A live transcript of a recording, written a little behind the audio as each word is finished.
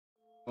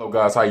Hello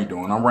guys, how you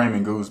doing? I'm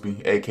Raymond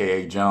Newsby,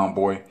 aka Jon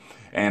Boi,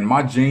 and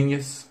my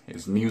genius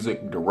is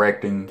music,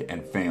 directing,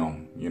 and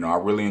film. I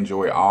really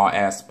enjoy all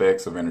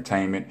aspects of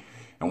entertainment,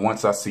 and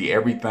once I see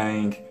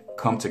everything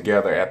come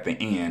together at the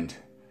end,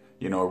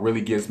 it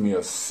really gives me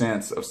a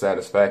sense of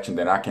satisfaction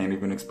that I can't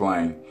even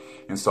explain.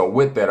 And so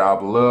with that,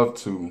 I'd love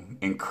to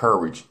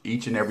encourage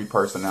each and every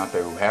person out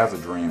there who has a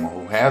dream or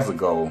who has a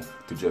goal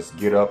to just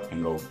get up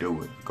and go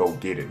do it. Go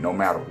get it, no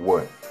matter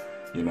what,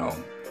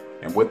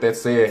 And with that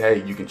said,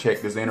 hey, you can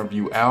check this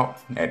interview out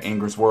at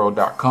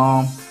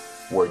ingressworld.com,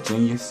 where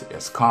genius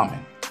is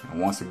common. And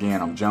once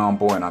again, I'm Jon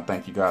Boi, and I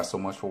thank you guys so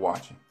much for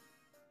watching.